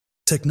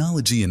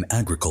Technology in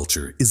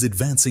agriculture is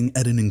advancing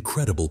at an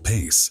incredible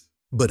pace.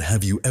 But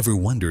have you ever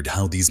wondered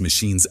how these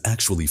machines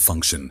actually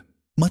function,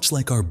 much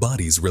like our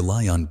bodies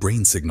rely on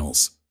brain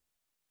signals?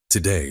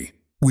 Today,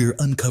 we're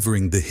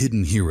uncovering the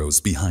hidden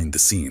heroes behind the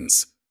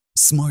scenes.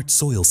 Smart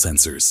soil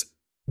sensors.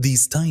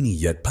 These tiny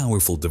yet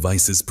powerful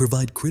devices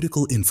provide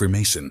critical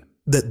information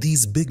that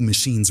these big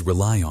machines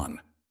rely on.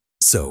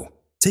 So,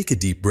 take a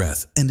deep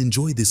breath and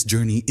enjoy this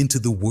journey into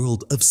the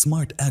world of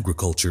smart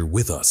agriculture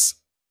with us.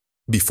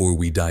 Before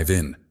we dive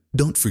in,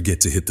 don't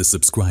forget to hit the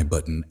subscribe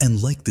button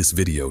and like this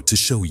video to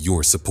show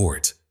your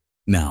support.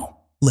 Now,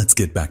 let's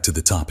get back to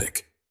the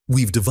topic.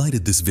 We've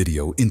divided this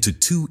video into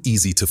two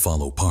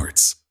easy-to-follow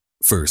parts.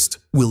 First,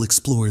 we'll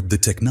explore the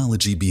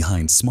technology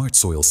behind smart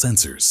soil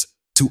sensors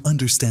to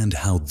understand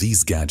how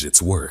these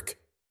gadgets work.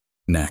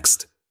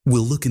 Next,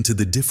 we'll look into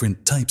the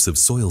different types of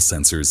soil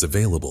sensors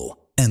available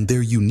and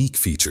their unique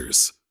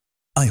features.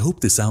 I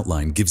hope this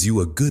outline gives you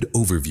a good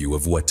overview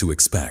of what to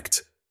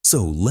expect.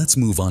 So let's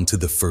move on to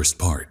the first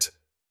part.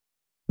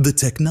 The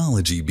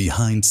technology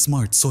behind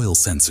smart soil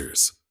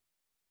sensors.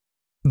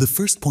 The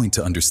first point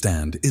to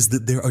understand is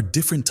that there are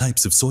different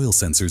types of soil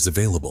sensors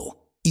available,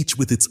 each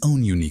with its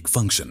own unique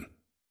function.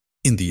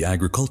 In the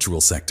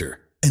agricultural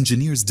sector,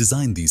 engineers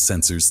design these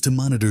sensors to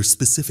monitor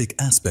specific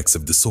aspects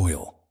of the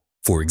soil.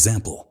 For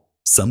example,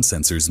 some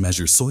sensors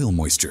measure soil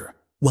moisture,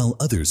 while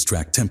others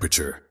track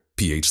temperature,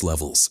 pH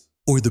levels,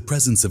 or the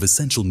presence of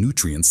essential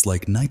nutrients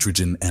like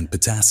nitrogen and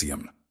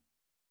potassium.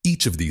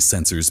 Each of these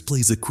sensors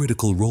plays a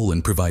critical role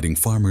in providing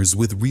farmers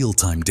with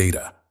real-time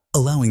data,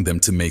 allowing them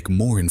to make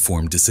more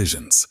informed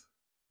decisions.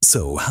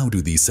 So, how do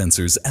these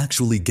sensors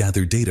actually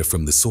gather data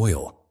from the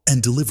soil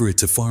and deliver it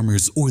to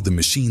farmers or the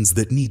machines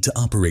that need to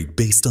operate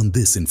based on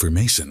this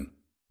information?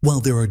 While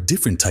there are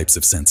different types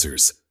of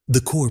sensors,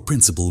 the core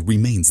principle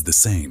remains the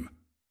same.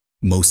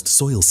 Most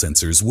soil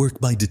sensors work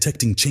by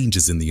detecting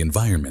changes in the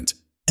environment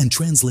and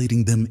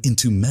translating them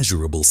into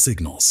measurable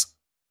signals.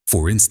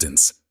 For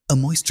instance, a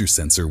moisture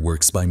sensor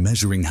works by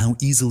measuring how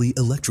easily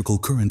electrical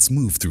currents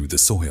move through the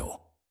soil.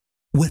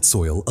 Wet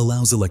soil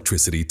allows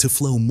electricity to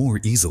flow more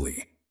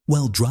easily,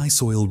 while dry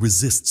soil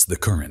resists the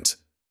current.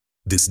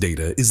 This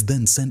data is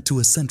then sent to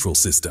a central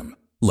system,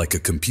 like a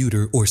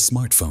computer or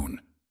smartphone,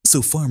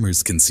 so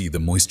farmers can see the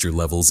moisture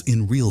levels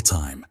in real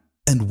time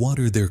and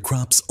water their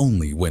crops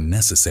only when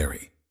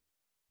necessary.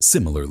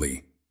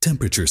 Similarly,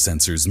 temperature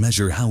sensors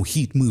measure how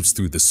heat moves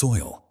through the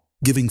soil,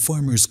 giving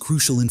farmers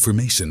crucial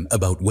information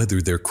about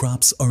whether their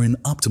crops are in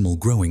optimal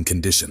growing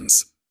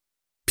conditions.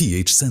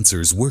 pH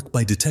sensors work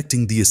by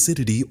detecting the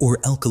acidity or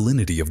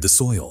alkalinity of the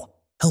soil,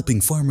 helping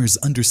farmers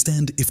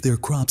understand if their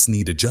crops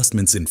need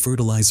adjustments in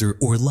fertilizer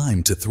or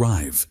lime to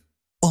thrive.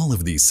 All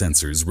of these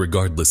sensors,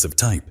 regardless of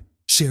type,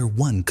 share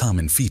one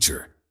common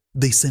feature.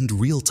 They send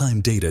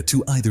real-time data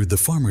to either the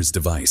farmer's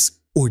device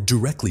or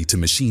directly to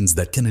machines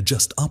that can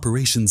adjust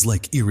operations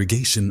like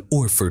irrigation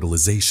or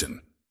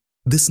fertilization.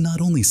 This not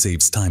only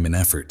saves time and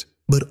effort,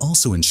 but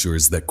also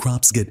ensures that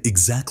crops get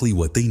exactly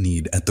what they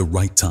need at the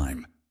right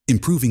time,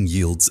 improving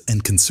yields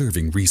and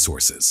conserving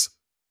resources.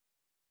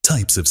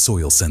 Types of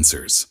soil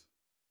sensors.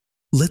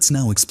 Let's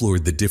now explore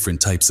the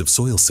different types of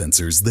soil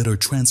sensors that are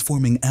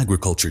transforming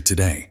agriculture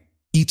today,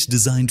 each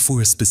designed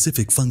for a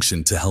specific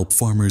function to help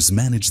farmers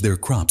manage their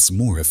crops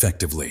more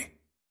effectively.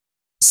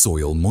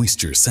 Soil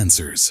moisture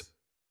sensors.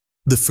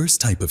 The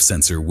first type of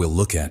sensor we'll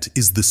look at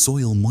is the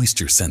soil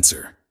moisture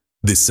sensor.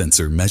 This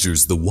sensor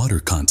measures the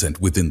water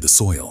content within the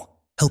soil,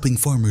 helping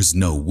farmers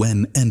know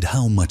when and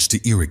how much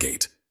to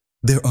irrigate.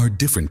 There are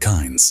different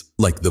kinds,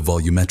 like the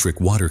volumetric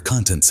water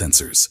content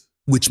sensors,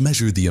 which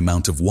measure the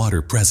amount of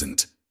water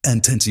present,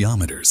 and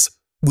tensiometers,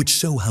 which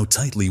show how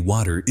tightly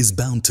water is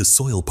bound to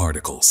soil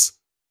particles.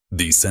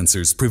 These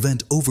sensors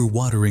prevent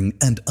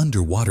overwatering and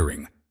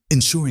underwatering,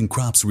 ensuring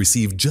crops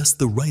receive just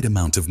the right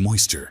amount of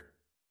moisture.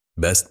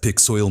 Best pick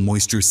soil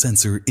moisture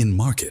sensor in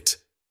market.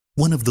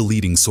 One of the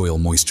leading soil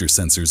moisture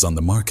sensors on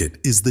the market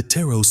is the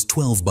Teros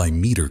 12 by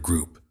meter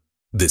group.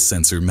 This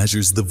sensor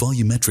measures the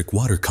volumetric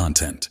water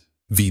content,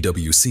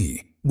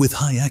 VWC, with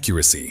high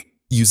accuracy,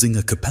 using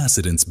a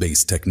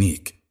capacitance-based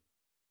technique.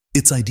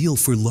 It's ideal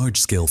for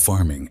large-scale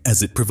farming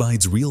as it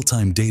provides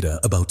real-time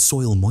data about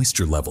soil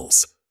moisture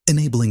levels,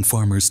 enabling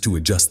farmers to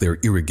adjust their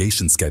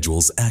irrigation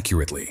schedules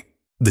accurately.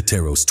 The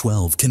Teros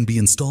 12 can be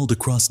installed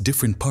across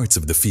different parts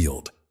of the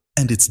field,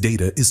 and its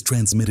data is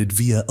transmitted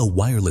via a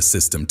wireless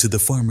system to the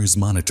farmer's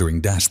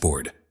monitoring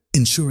dashboard,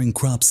 ensuring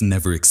crops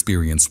never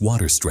experience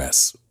water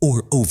stress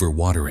or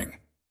overwatering.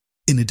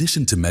 In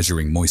addition to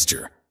measuring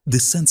moisture,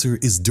 this sensor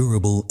is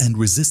durable and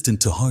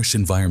resistant to harsh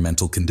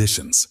environmental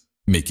conditions,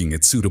 making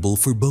it suitable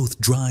for both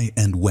dry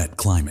and wet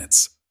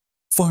climates.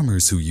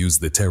 Farmers who use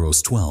the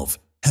Teros 12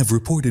 have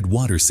reported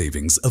water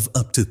savings of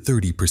up to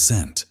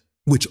 30%,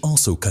 which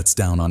also cuts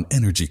down on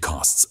energy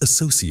costs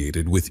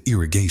associated with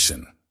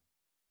irrigation.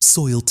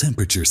 Soil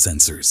temperature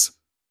sensors.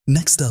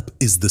 Next up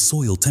is the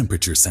soil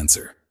temperature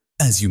sensor.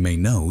 As you may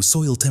know,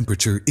 soil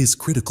temperature is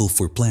critical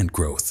for plant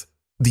growth.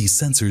 These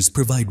sensors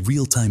provide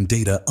real-time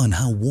data on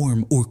how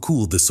warm or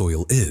cool the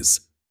soil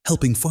is,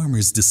 helping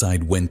farmers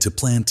decide when to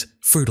plant,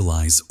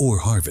 fertilize, or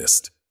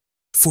harvest.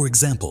 For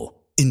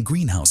example, in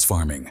greenhouse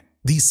farming,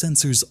 these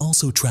sensors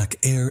also track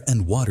air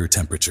and water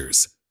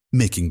temperatures,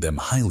 making them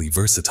highly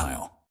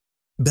versatile.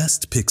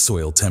 Best pick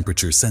soil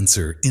temperature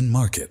sensor in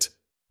market.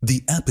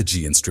 The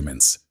Apogee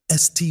Instruments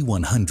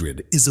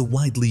ST-100 is a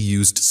widely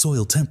used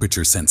soil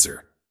temperature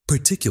sensor,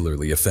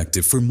 particularly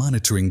effective for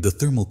monitoring the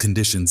thermal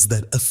conditions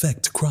that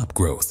affect crop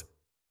growth.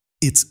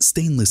 Its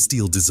stainless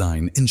steel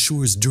design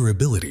ensures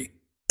durability,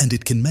 and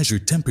it can measure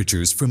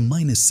temperatures from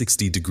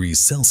 -60 degrees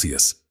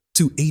Celsius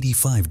to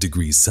 85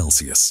 degrees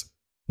Celsius.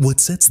 What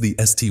sets the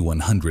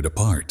ST-100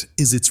 apart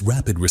is its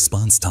rapid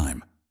response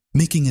time,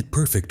 making it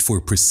perfect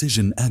for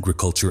precision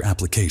agriculture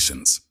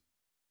applications.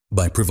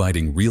 By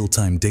providing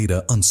real-time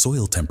data on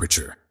soil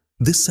temperature,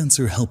 this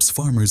sensor helps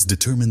farmers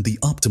determine the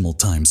optimal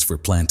times for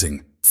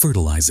planting,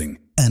 fertilizing,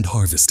 and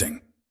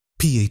harvesting.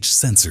 pH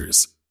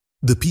sensors.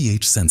 The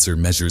pH sensor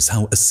measures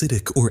how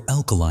acidic or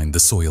alkaline the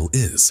soil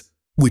is,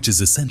 which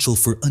is essential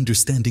for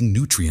understanding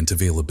nutrient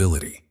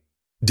availability.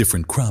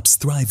 Different crops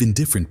thrive in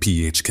different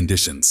pH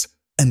conditions,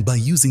 and by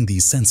using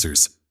these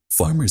sensors,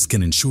 farmers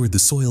can ensure the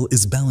soil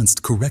is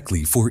balanced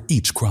correctly for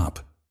each crop.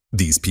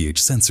 These pH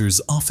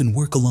sensors often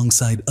work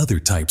alongside other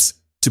types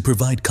to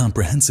provide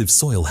comprehensive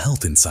soil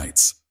health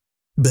insights.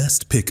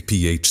 Best pick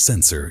pH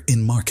sensor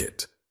in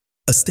market.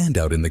 A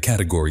standout in the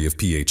category of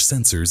pH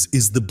sensors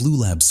is the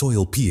Bluelab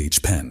Soil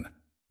pH pen.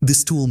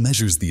 This tool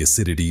measures the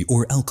acidity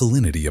or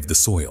alkalinity of the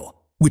soil,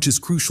 which is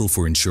crucial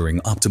for ensuring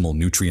optimal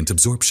nutrient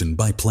absorption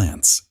by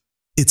plants.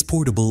 It's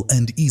portable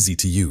and easy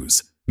to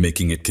use,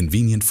 making it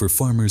convenient for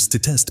farmers to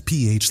test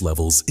pH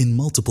levels in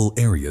multiple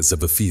areas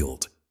of a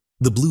field.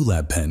 The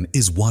Bluelab pen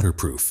is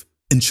waterproof,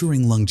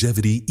 ensuring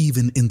longevity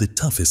even in the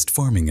toughest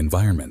farming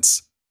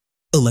environments.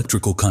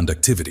 Electrical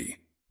conductivity,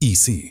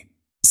 EC.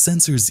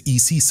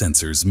 EC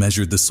sensors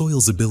measure the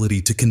soil's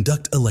ability to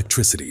conduct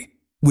electricity,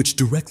 which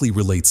directly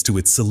relates to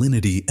its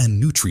salinity and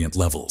nutrient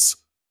levels.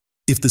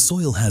 If the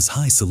soil has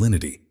high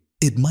salinity,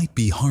 it might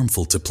be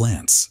harmful to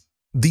plants.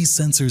 These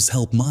sensors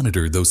help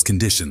monitor those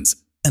conditions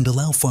and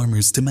allow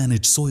farmers to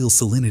manage soil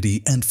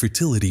salinity and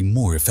fertility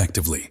more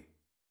effectively.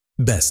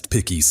 Best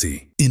pick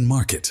EC in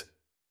market.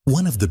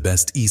 One of the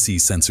best EC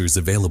sensors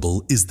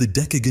available is the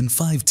Decagon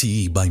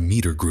 5TE by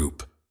Meter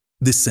Group.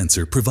 This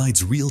sensor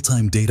provides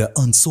real-time data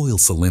on soil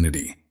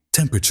salinity,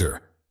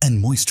 temperature, and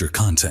moisture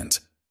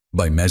content.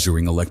 By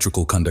measuring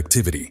electrical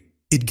conductivity,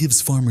 it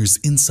gives farmers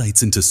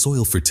insights into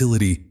soil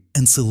fertility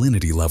and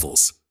salinity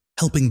levels,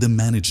 helping them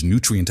manage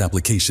nutrient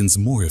applications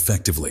more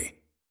effectively.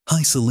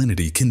 High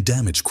salinity can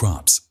damage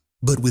crops,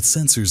 but with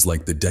sensors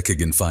like the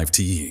Decagon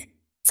 5TE,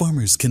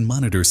 farmers can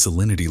monitor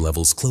salinity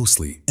levels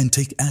closely and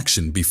take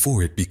action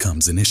before it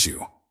becomes an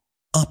issue.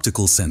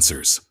 Optical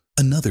sensors.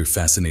 Another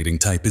fascinating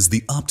type is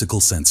the optical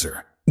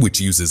sensor,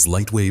 which uses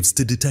light waves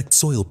to detect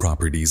soil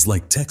properties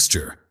like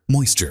texture,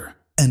 moisture,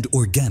 and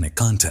organic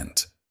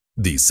content.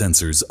 These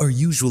sensors are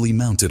usually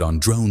mounted on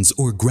drones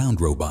or ground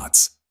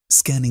robots,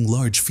 scanning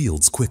large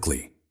fields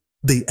quickly.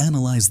 They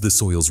analyze the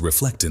soil's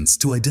reflectance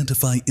to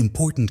identify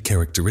important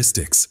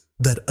characteristics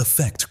that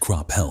affect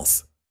crop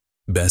health.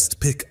 Best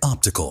pick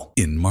optical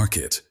in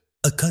market.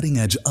 A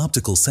cutting-edge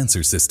optical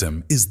sensor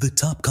system is the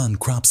TopCon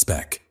crop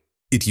spec.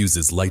 It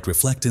uses light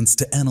reflectance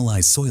to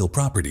analyze soil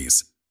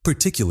properties,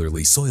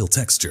 particularly soil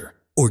texture,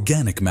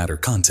 organic matter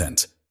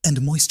content,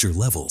 and moisture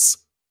levels.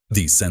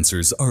 These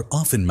sensors are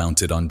often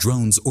mounted on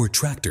drones or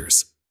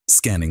tractors,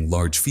 scanning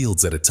large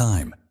fields at a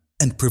time,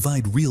 and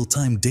provide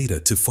real-time data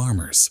to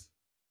farmers.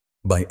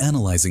 By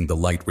analyzing the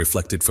light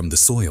reflected from the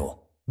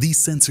soil,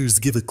 these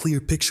sensors give a clear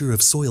picture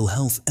of soil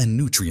health and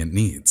nutrient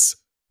needs.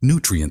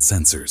 Nutrient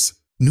sensors.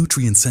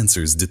 Nutrient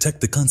sensors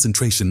detect the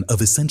concentration of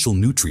essential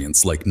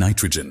nutrients like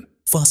nitrogen,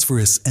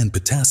 phosphorus, and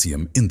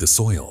potassium in the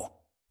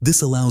soil.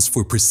 This allows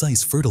for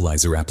precise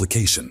fertilizer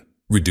application,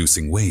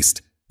 reducing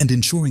waste, and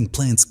ensuring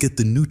plants get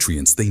the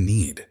nutrients they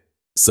need.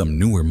 Some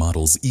newer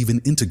models even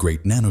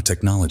integrate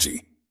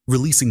nanotechnology,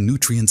 releasing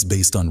nutrients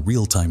based on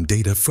real-time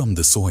data from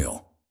the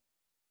soil.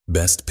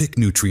 Best pick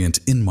nutrient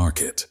in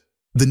market.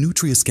 The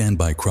NutriScan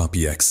by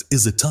CropEx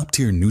is a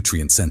top-tier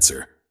nutrient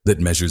sensor that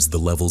measures the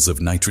levels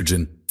of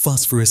nitrogen,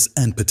 phosphorus,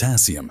 and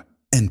potassium,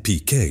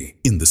 NPK,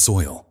 in the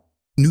soil.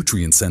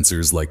 Nutrient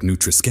sensors like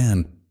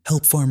NutriScan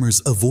help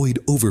farmers avoid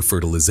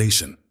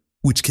over-fertilization,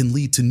 which can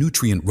lead to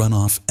nutrient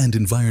runoff and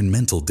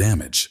environmental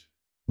damage.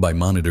 By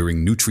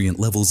monitoring nutrient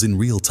levels in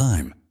real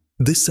time,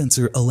 this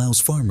sensor allows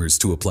farmers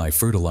to apply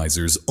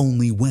fertilizers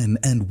only when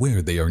and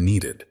where they are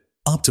needed,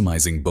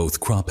 optimizing both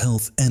crop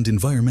health and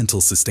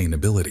environmental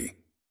sustainability.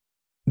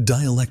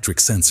 Dielectric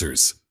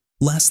sensors.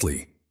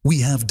 Lastly,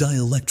 we have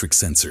dielectric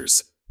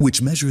sensors,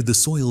 which measure the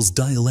soil's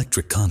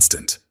dielectric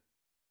constant.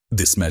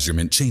 This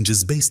measurement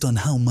changes based on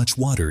how much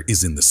water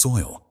is in the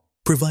soil,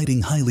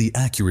 providing highly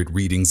accurate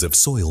readings of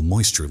soil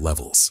moisture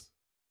levels.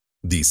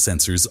 These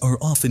sensors are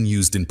often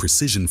used in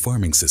precision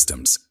farming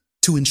systems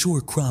to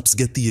ensure crops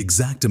get the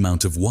exact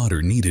amount of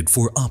water needed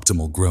for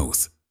optimal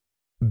growth.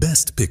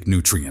 Best pick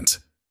nutrient.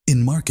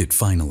 In market,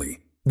 finally,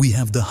 we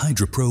have the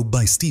HydroPro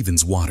by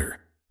Stevens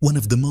Water. one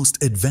of the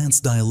most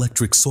advanced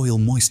dielectric soil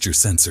moisture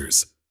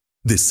sensors.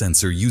 This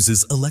sensor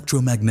uses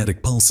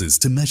electromagnetic pulses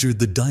to measure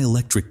the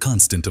dielectric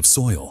constant of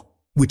soil,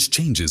 which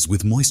changes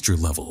with moisture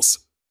levels.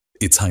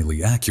 It's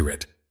highly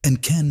accurate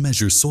and can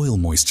measure soil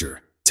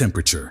moisture,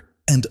 temperature,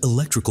 and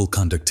electrical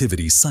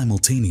conductivity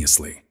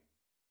simultaneously.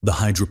 The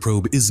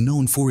hydroprobe is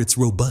known for its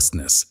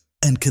robustness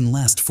and can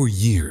last for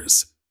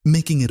years,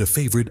 making it a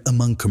favorite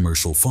among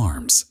commercial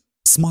farms.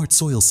 Smart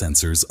soil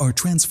sensors are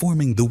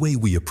transforming the way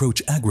we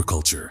approach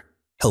agriculture,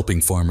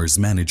 helping farmers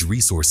manage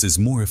resources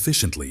more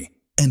efficiently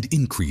and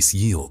increase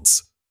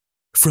yields.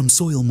 From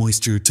soil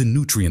moisture to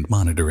nutrient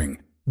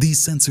monitoring,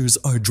 these sensors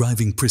are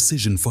driving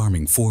precision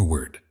farming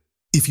forward.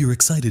 If you're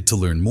excited to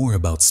learn more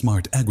about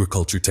smart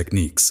agriculture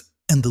techniques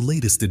and the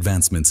latest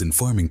advancements in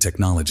farming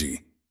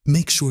technology,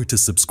 make sure to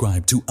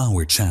subscribe to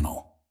our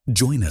channel.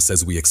 Join us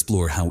as we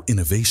explore how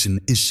innovation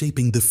is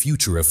shaping the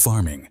future of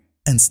farming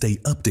and stay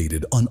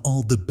updated on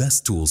all the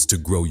best tools to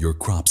grow your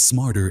crops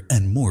smarter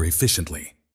and more efficiently.